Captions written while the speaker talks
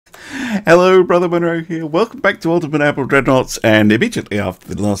Hello, Brother Monroe here. Welcome back to Ultimate Apple Dreadnoughts. And immediately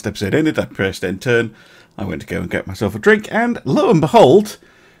after the last episode ended, I pressed end turn. I went to go and get myself a drink, and lo and behold,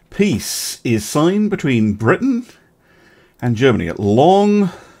 peace is signed between Britain and Germany at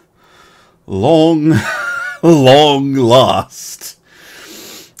long last.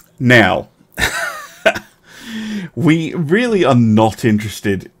 Now, we really are not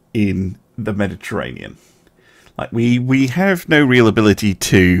interested in the Mediterranean. Like, we have no real ability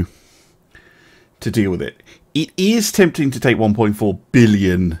to deal with it. It is tempting to take 1.4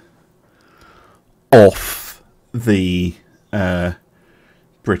 billion off the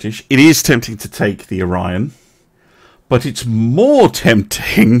British. It is tempting to take the Orion. But it's more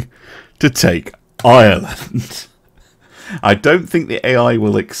tempting to take Ireland. I don't think the AI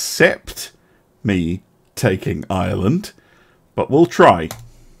will accept me taking Ireland, but we'll try.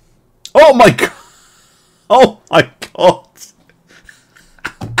 Oh my god! Oh my god!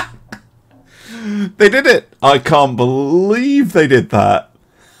 They did it! I can't believe they did that.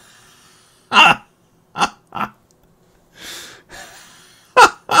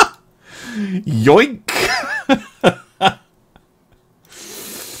 Yoink!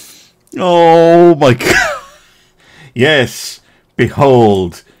 Oh my god! Yes,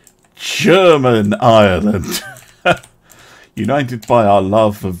 behold, German Ireland, united by our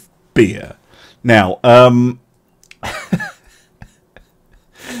love of beer. Now,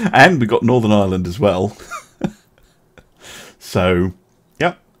 and we got Northern Ireland as well. So,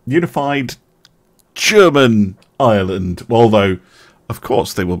 yeah, unified German Ireland. Although, of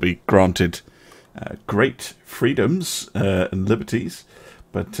course, they will be granted great freedoms and liberties.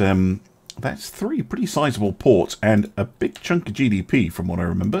 But that's three pretty sizable ports and a big chunk of GDP, from what I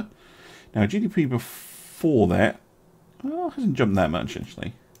remember. Now, GDP before that, well, hasn't jumped that much,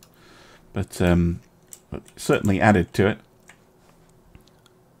 actually. But certainly added to it.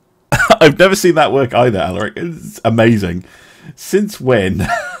 I've never seen that work either, Alerik. It's amazing. Since when?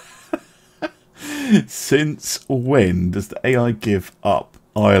 Since when does the AI give up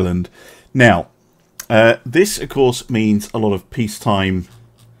Ireland? Now, this, of course, means a lot of peacetime.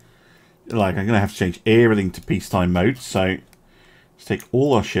 Like, I'm going to have to change everything to peacetime mode. So, let's take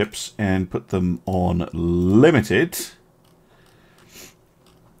all our ships and put them on limited.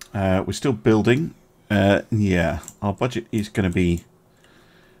 We're still building. Yeah, our budget is going to be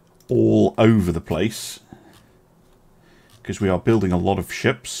all over the place because we are building a lot of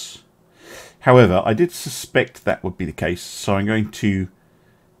ships. However, I did suspect that would be the case, so I'm going to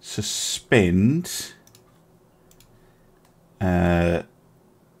suspend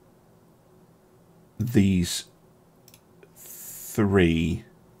these three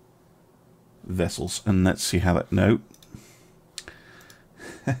vessels, and let's see how that note.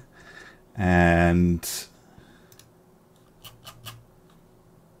 And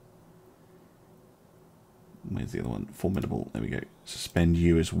where's the other one? Formidable. There we go. Suspend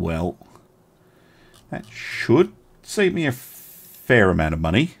you as well. That should save me a fair amount of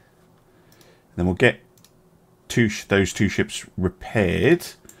money. And then we'll get those two ships repaired.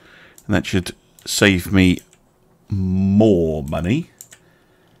 And that should save me more money.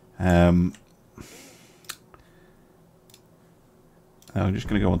 I'm just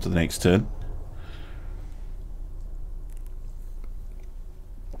going to go on to the next turn.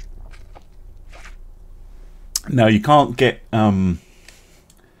 Now, you can't get, at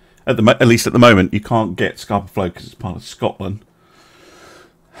least at the moment, you can't get Scurvekano because it's part of Scotland,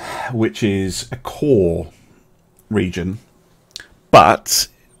 which is a core region. But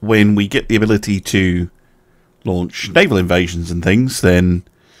when we get the ability to launch naval invasions and things, then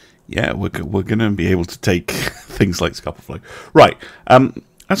yeah, we're going to be able to take things like Scurvekano. Right,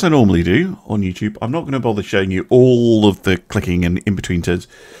 as I normally do on YouTube, I'm not going to bother showing you all of the clicking and in-between turns.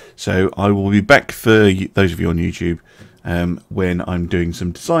 So I will be back for those of you on YouTube when I'm doing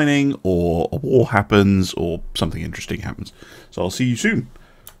some designing or a war happens or something interesting happens. So I'll see you soon.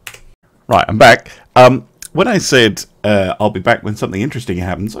 Right, I'm back. When I said I'll be back when something interesting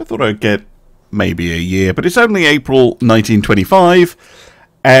happens, I thought I'd get maybe a year, but it's only April 1925,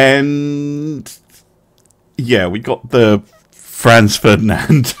 and yeah, we got the Franz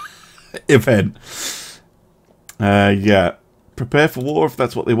Ferdinand event. Yeah, prepare for war if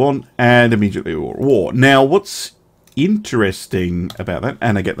that's what they want, and immediately war. Now, what's interesting about that,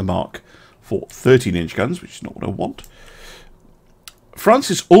 and I get the mark for 13-inch guns, which is not what I want.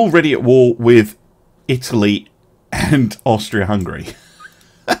 France is already at war with Italy and Austria-Hungary.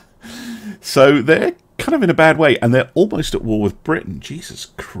 So they're kind of in a bad way, and they're almost at war with Britain. Jesus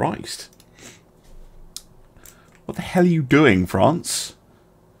Christ. What the hell are you doing, France?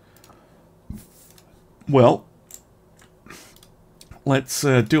 Well, let's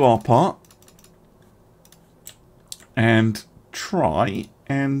do our part and try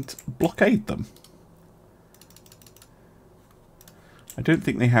and blockade them. I don't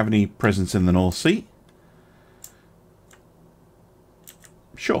think they have any presence in the North Sea.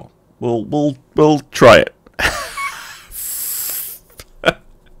 Sure, we'll try it.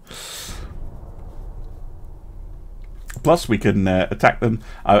 Plus, we can attack them.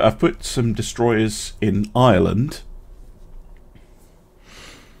 I've put some destroyers in Ireland.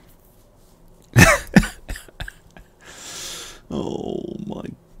 Oh my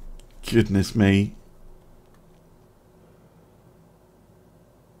goodness me.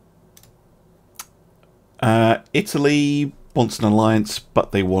 Italy wants an alliance,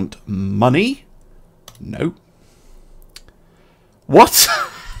 but they want money? No. What?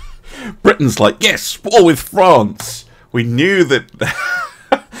 Britain's like, yes, war with France. We knew that...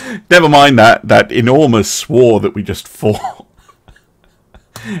 Never mind that enormous war that we just fought.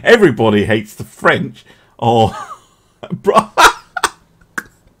 Everybody hates the French. Oh...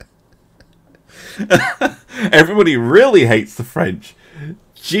 Everybody really hates the French.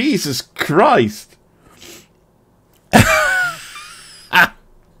 Jesus Christ.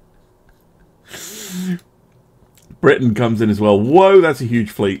 Britain comes in as well. Whoa, that's a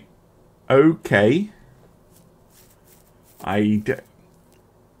huge fleet. Okay.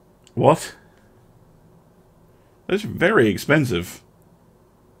 What? That's very expensive.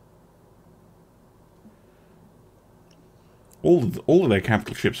 All of their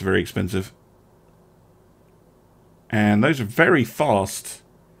capital ships are very expensive. And those are very fast.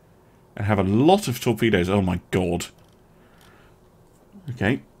 And have a lot of torpedoes. Oh my god.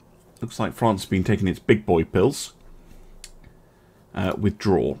 Okay. Looks like France has been taking its big boy pills.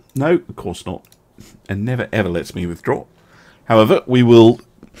 Withdraw. No, of course not. And never ever lets me withdraw. However, we will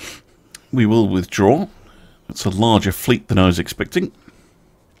withdraw. It's a larger fleet than I was expecting.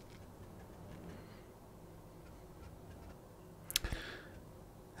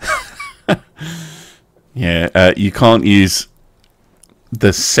 Yeah, you can't use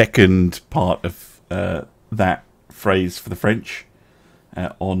the second part of that phrase for the French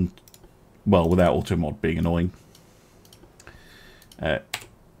on, well, without auto-mod being annoying.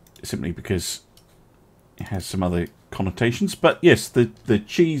 Simply because it has some other connotations. But yes, the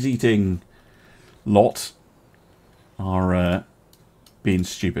cheese-eating lot are being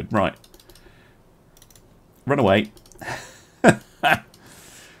stupid. Right. Run away.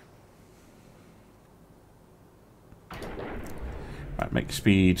 Right, make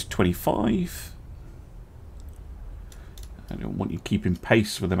speed 25. I don't want you keeping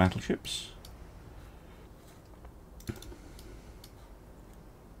pace with the battleships.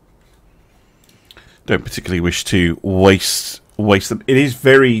 Don't particularly wish to waste them. It is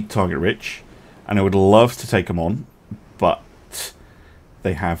very target rich, and I would love to take them on, but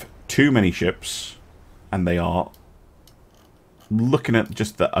they have too many ships, and they are, looking at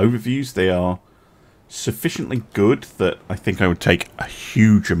just the overviews, they are sufficiently good that I think I would take a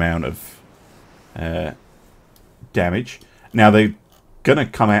huge amount of damage. Now, they're going to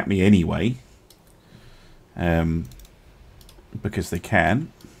come at me anyway, because they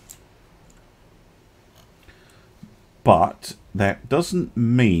can. But that doesn't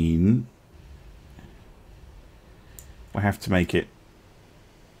mean I have to make it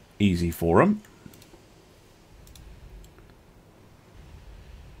easy for them.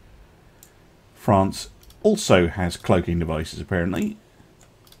 France also has cloaking devices, apparently.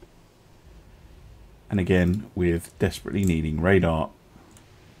 And again, with desperately needing radar.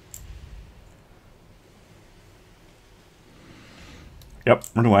 Yep,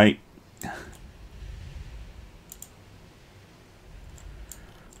 run away.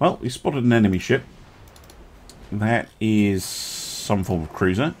 Well, we spotted an enemy ship. That is some form of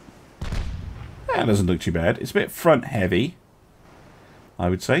cruiser. That doesn't look too bad. It's a bit front heavy, I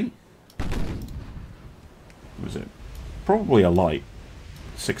would say. What was it? Probably a light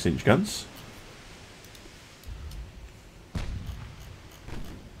 6-inch guns.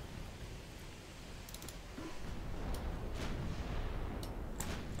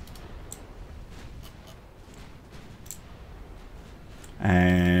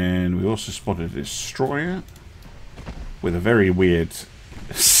 And we also spotted a destroyer with a very weird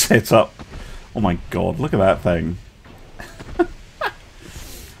setup. Oh my god, look at that thing.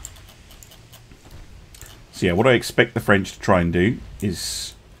 So yeah, what I expect the French to try and do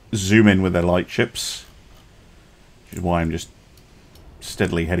is zoom in with their light ships, which is why I'm just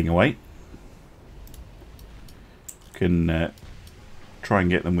steadily heading away. Can try and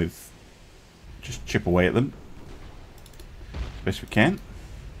get them with, just chip away at them as best we can.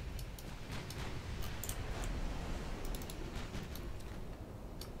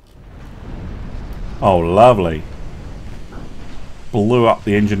 Oh, lovely. Blew up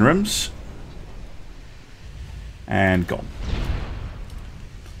the engine rooms. And gone.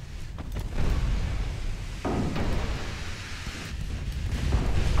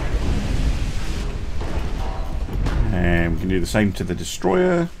 And we can do the same to the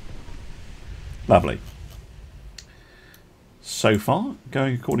destroyer. Lovely. So far,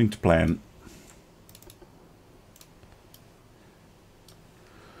 going according to plan.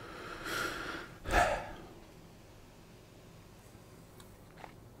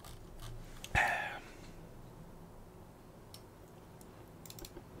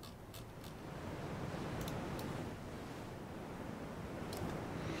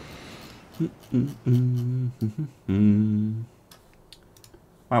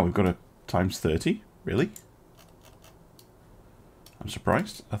 Wow, we've got a times 30? Really? I'm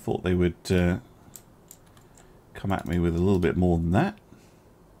surprised. I thought they would come at me with a little bit more than that.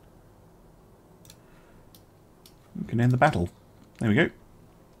 We can end the battle. There we go.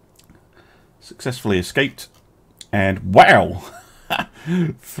 Successfully escaped. And wow!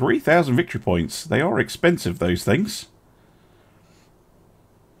 3,000 victory points. They are expensive, those things.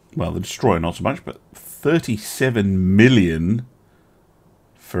 Well, the destroyer not so much, but 37 million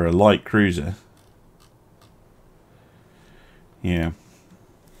for a light cruiser. Yeah.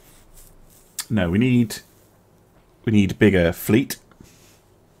 No, we need a bigger fleet.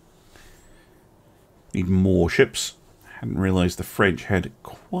 Need more ships. Hadn't realised the French had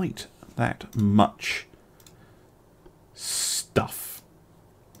quite that much stuff.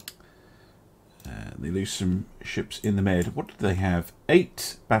 They lose some ships in the med. What did they have?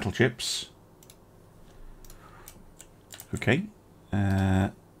 8 battleships. Okay.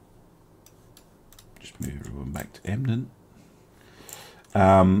 Just move everyone back to Emden.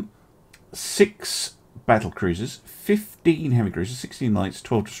 6 battle cruisers, 15 heavy cruisers, 16 lights,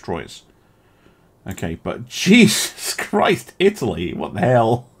 12 destroyers. Okay, but Jesus Christ, Italy, what the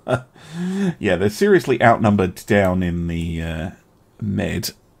hell? Yeah, they're seriously outnumbered down in the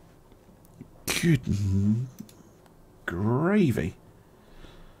med. Good gravy.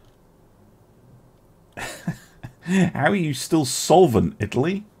 How are you still solvent,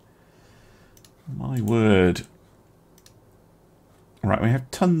 Italy? My word. Right, we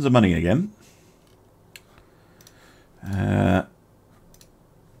have tons of money again.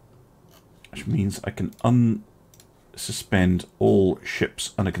 Which means I can unsuspend all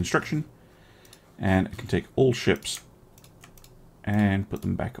ships under construction. And I can take all ships and put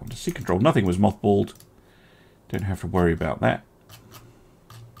them back onto sea control. Nothing was mothballed. Don't have to worry about that.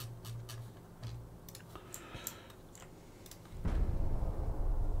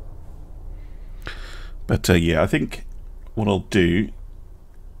 But yeah, I think what I'll do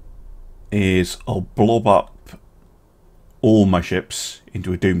is I'll blob up all my ships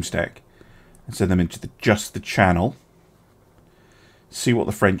into a doom stack and send them into just the channel. See what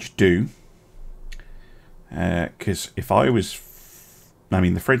the French do. Because if I was... I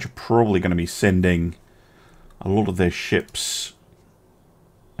mean, the French are probably going to be sending a lot of their ships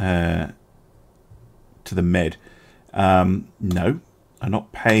to the med. No, I'm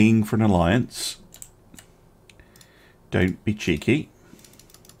not paying for an alliance. Don't be cheeky.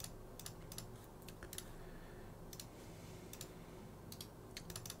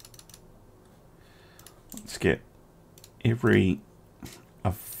 Let's get every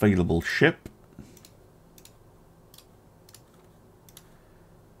available ship.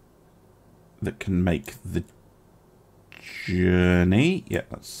 That can make the journey. Yeah,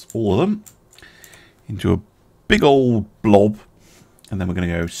 that's all of them. Into a big old blob. And then we're going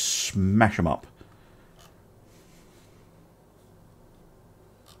to go smash them up.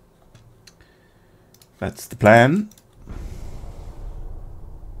 That's the plan.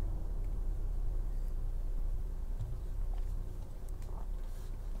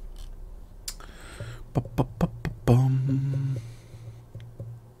 Ba-ba-ba-ba-bum.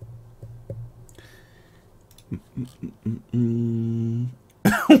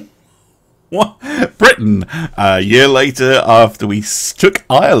 What? Britain, a year later after we took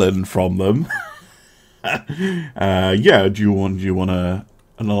Ireland from them. Yeah, do you want an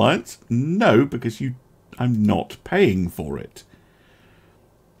alliance? No, because I'm not paying for it.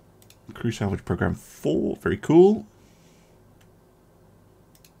 Crew salvage program 4, very cool.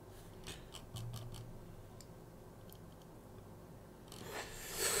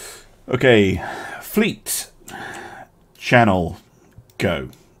 Okay, fleet channel go.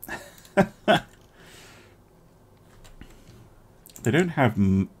 They don't have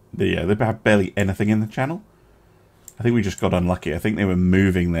they have barely anything in the channel. I think we just got unlucky. I think they were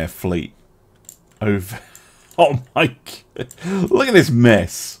moving their fleet over. Oh my God. Look at this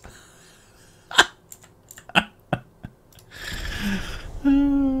mess.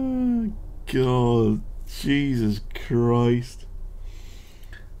 God, Jesus Christ.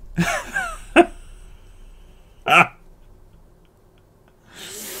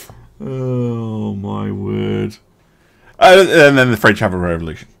 Oh my word. And then the French have a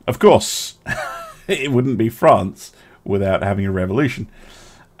revolution. Of course. It wouldn't be France without having a revolution.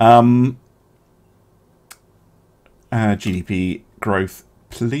 GDP growth,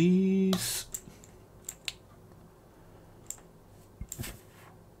 please.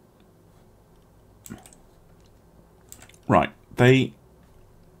 Right, they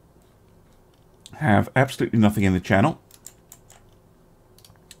have absolutely nothing in the channel.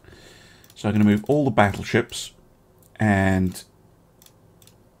 So I'm going to move all the battleships and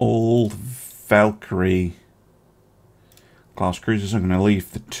all the Valkyrie class cruisers. I'm going to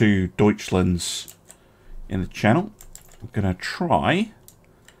leave the 2 Deutschlands in the channel. I'm going to try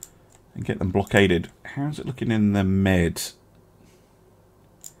and get them blockaded. How's it looking in the Med?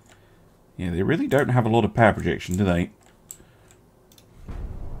 Yeah, they really don't have a lot of power projection, do they?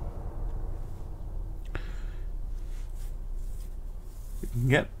 We can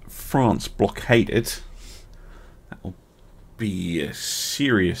get France blockaded. That will be a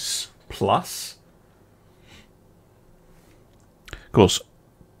serious plus. Of course,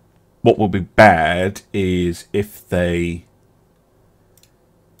 what will be bad is if they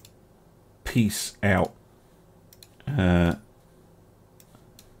peace out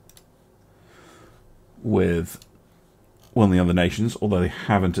with one of the other nations, although they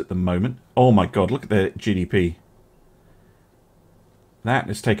haven't at the moment. Oh my god, look at their GDP. That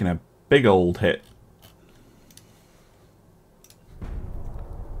has taken a big old hit.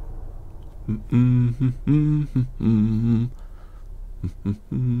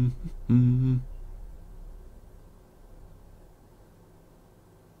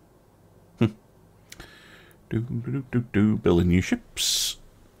 Building new ships.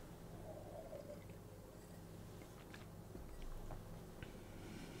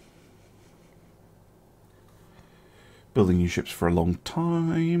 Building new ships for a long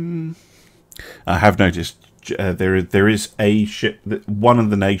time. I have noticed there is a ship that one of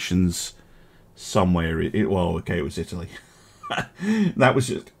the nations somewhere. Well, okay, it was Italy. That was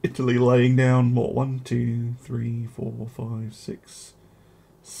just Italy laying down what 1, 2, 3, 4, 5, 6,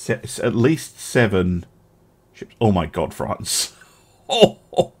 at least 7 ships. Oh my God, France!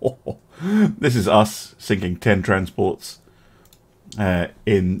 This is us sinking 10 transports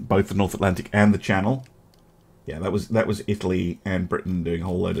in both the North Atlantic and the Channel. Yeah, that was Italy and Britain doing a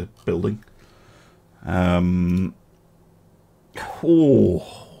whole load of building. Yeah,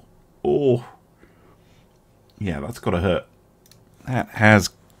 that's got to hurt. That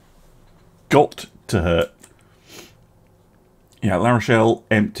has got to hurt. Yeah, La Rochelle,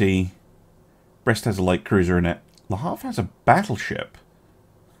 empty. Brest has a light cruiser in it. Le Havre has a battleship.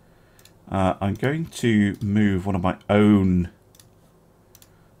 I'm going to move one of my own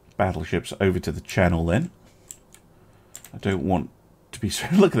battleships over to the Channel then. I don't want to be...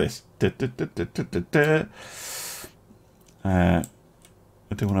 Look at this. I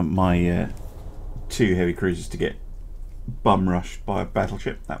don't want my 2 heavy cruisers to get bum rushed by a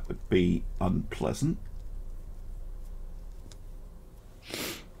battleship. That would be unpleasant.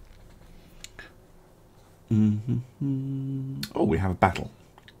 Oh, we have a battle.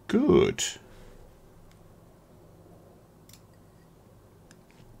 Good.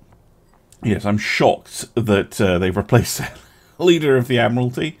 Yes, I'm shocked that they've replaced the leader of the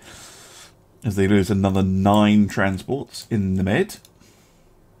Admiralty as they lose another 9 transports in the Med.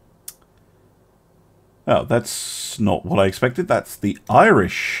 Oh, that's not what I expected. That's the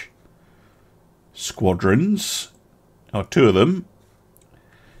Irish squadrons, or 2 of them,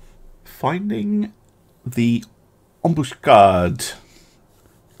 finding the Embuscade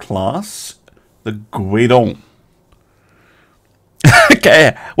class, the Guidon.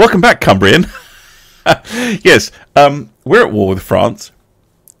 Okay, welcome back, Cumbrian. Yes, we're at war with France.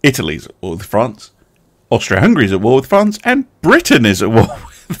 Italy's at war with France. Austria-Hungary's at war with France. And Britain is at war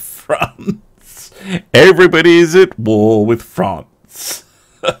with France. Everybody's at war with France.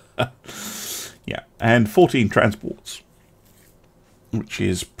 Yeah, and 14 transports, which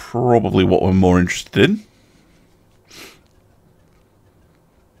is probably what we're more interested in.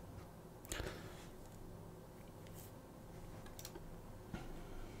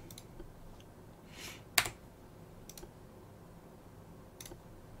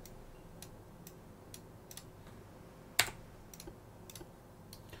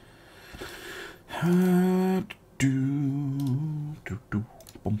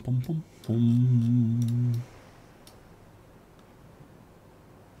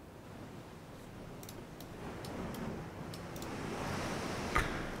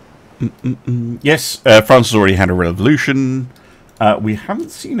 Yes, France has already had a revolution. We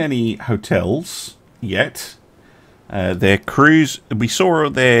haven't seen any hotels yet. Their cruise, we saw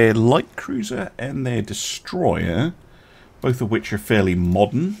their light cruiser and their destroyer, both of which are fairly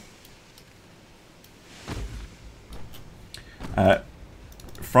modern.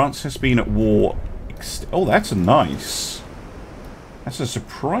 France has been at war. Oh, that's a nice. That's a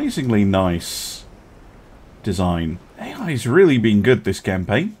surprisingly nice design. AI's really been good this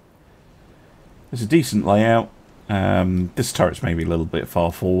campaign. There's a decent layout. This turret's maybe a little bit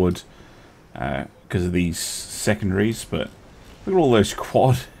far forward because of these secondaries, but look at all those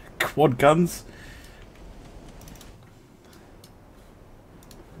quad guns.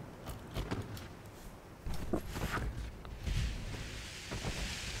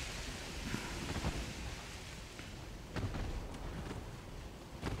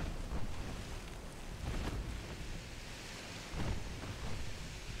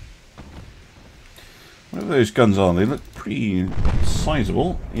 Whatever those guns are, they look pretty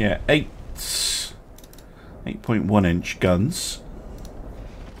sizable. Yeah, 8.1 inch guns.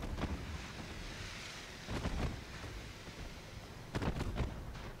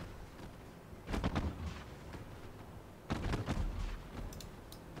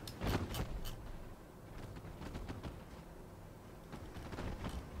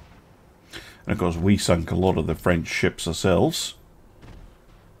 And of course we sunk a lot of the French ships ourselves.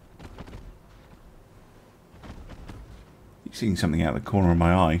 Seeing something out of the corner of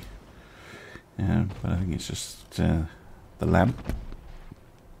my eye. Yeah, but I think it's just the lamp.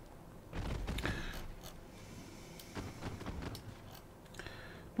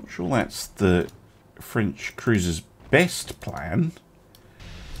 Not sure that's the French cruiser's best plan.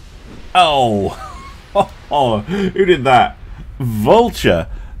 Oh! Oh, who did that? Vulture!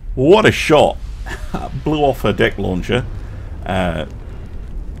 What a shot! Blew off her deck launcher.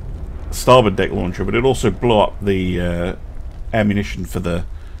 Starboard deck launcher, but it also blew up the ammunition for the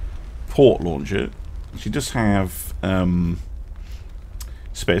port launcher. She does have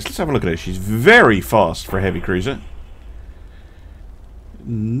space. Let's have a look at her. She's very fast for a heavy cruiser.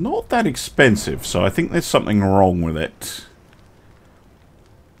 Not that expensive, so I think there's something wrong with it.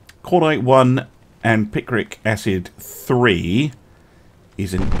 Cordite 1 and picric acid 3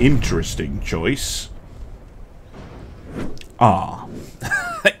 is an interesting choice. Ah.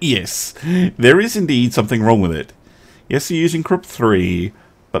 Yes, there is indeed something wrong with it. Yes, they're using Krupp 3,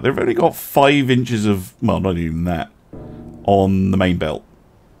 but they've only got 5 inches of, well, not even that, on the main belt.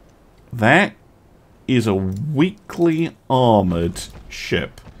 That is a weakly armoured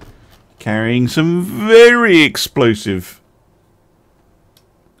ship carrying some very explosive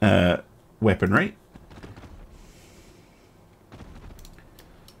weaponry.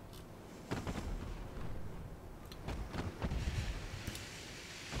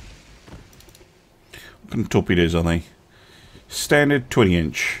 What kind of torpedoes are they? Standard 20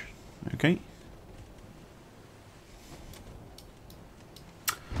 inch. Okay.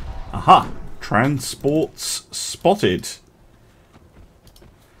 Aha! Transports spotted.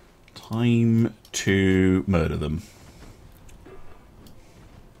 Time to murder them.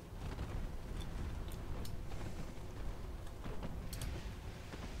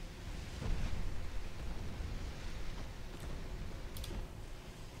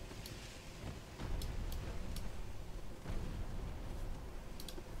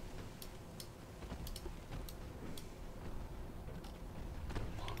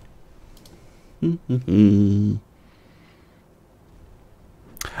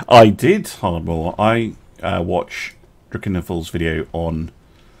 I did hardball. I watch Drakenifel's video on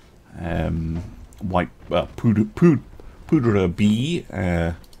Poudre B,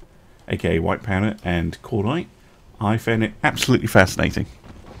 aka white powder, and cordite. I found it absolutely fascinating.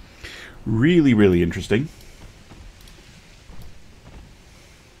 Really, really interesting.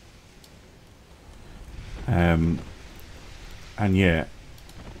 And yeah,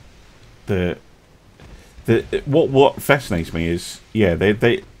 what fascinates me is, yeah,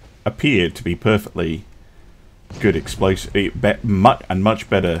 they appear to be perfectly good explosive, much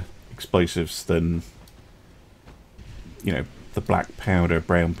better explosives than, you know, the black powder,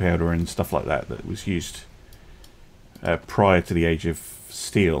 brown powder, and stuff like that was used prior to the Age of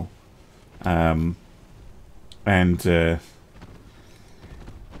Steel, yeah,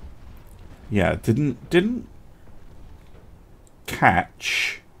 didn't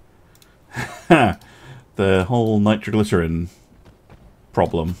catch the whole nitroglycerin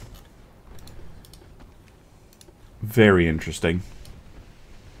problem. Very interesting.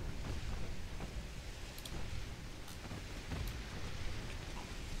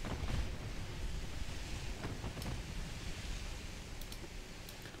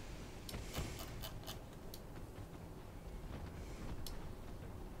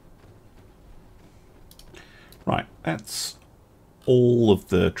 that's all of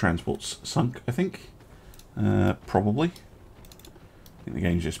the transports sunk, I think. Probably. I think the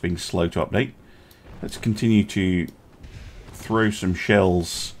game's just being slow to update. Let's continue to throw some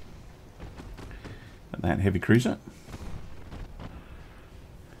shells at that heavy cruiser.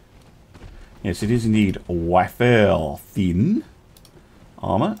 Yes, it is indeed wafer thin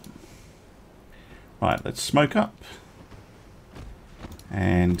armor. Right, let's smoke up.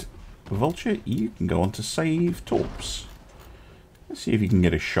 And Vulture, you can go on to save torps. Let's see if you can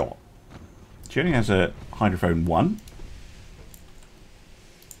get a shot. She only has a hydrophone 1.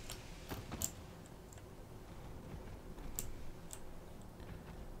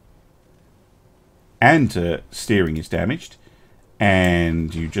 And steering is damaged.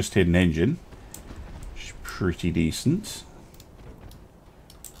 And you just hit an engine. Which is pretty decent.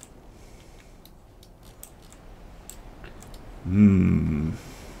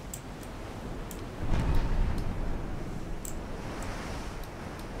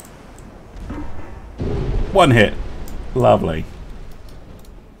 One hit. Lovely.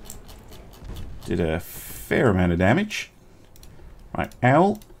 Did a fair amount of damage. Right,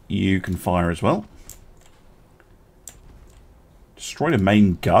 Owl, you can fire as well. Destroyed a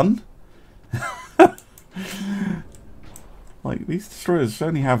main gun? Like, these destroyers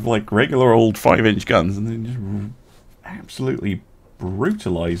only have, like, regular old 5-inch guns, and then just absolutely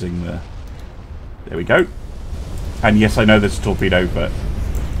brutalizing the... There we go. And yes, I know there's a torpedo, but...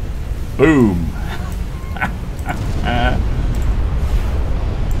 Boom!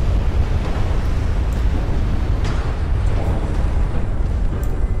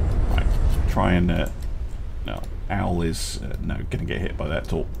 Right, try and... no, Owl is no going to get hit by that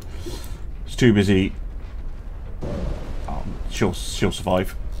torp. It's too busy. She'll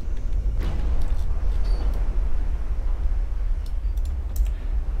survive.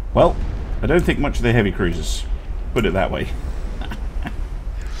 Well, I don't think much of the heavy cruisers. Put it that way.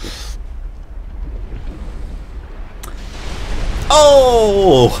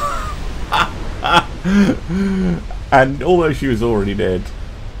 Oh! And although she was already dead,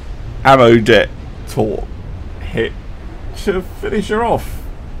 ammo jet torp hit to finish her off.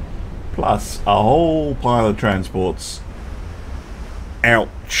 Plus a whole pile of transports.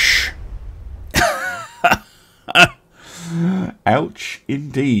 Ouch. Ouch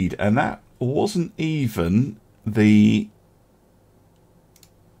indeed. And that wasn't even the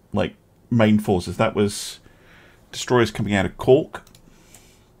main forces. That was destroyers coming out of Cork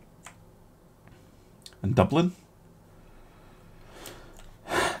and Dublin.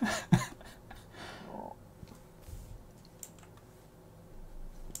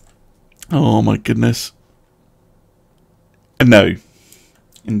 Oh my goodness. No,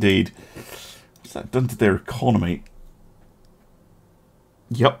 indeed. What's that done to their economy?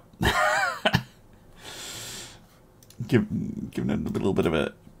 Yep. Giving it a little bit of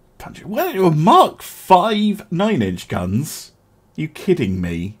a punch. Well, you were Mark 5 9-inch guns? You kidding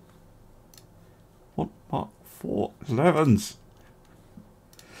me? What Mark 4 11s?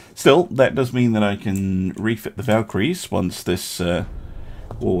 Still, that does mean that I can refit the Valkyries once this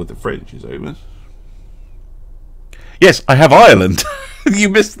war with the French is over. Yes, I have Ireland. You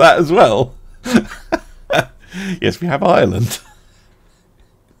missed that as well. Yes, we have Ireland.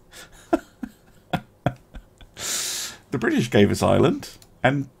 The British gave us Ireland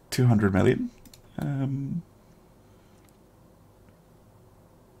and 200 million.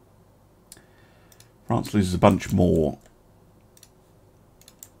 France loses a bunch more.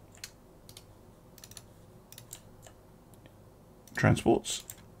 Transports.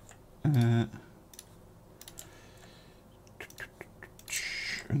 I'm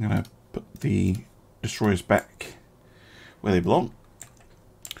going to put the destroyers back where they belong.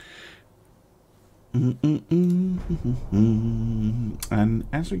 And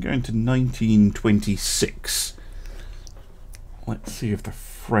as we go into 1926, let's see if the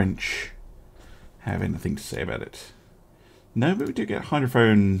French have anything to say about it. No, but we do get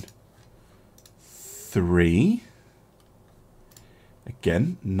hydrophone 3.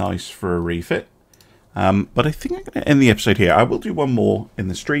 Again, nice for a refit. But I think I'm going to end the episode here. I will do one more in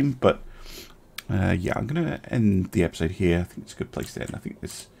the stream, but yeah, I'm going to end the episode here. I think it's a good place to end. I think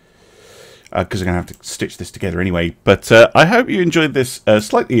this... because I'm going to have to stitch this together anyway. But I hope you enjoyed this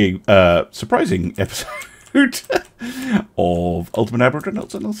slightly surprising episode of Ultimate Admiral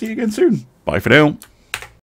Dreadnoughts, and I'll see you again soon. Bye for now.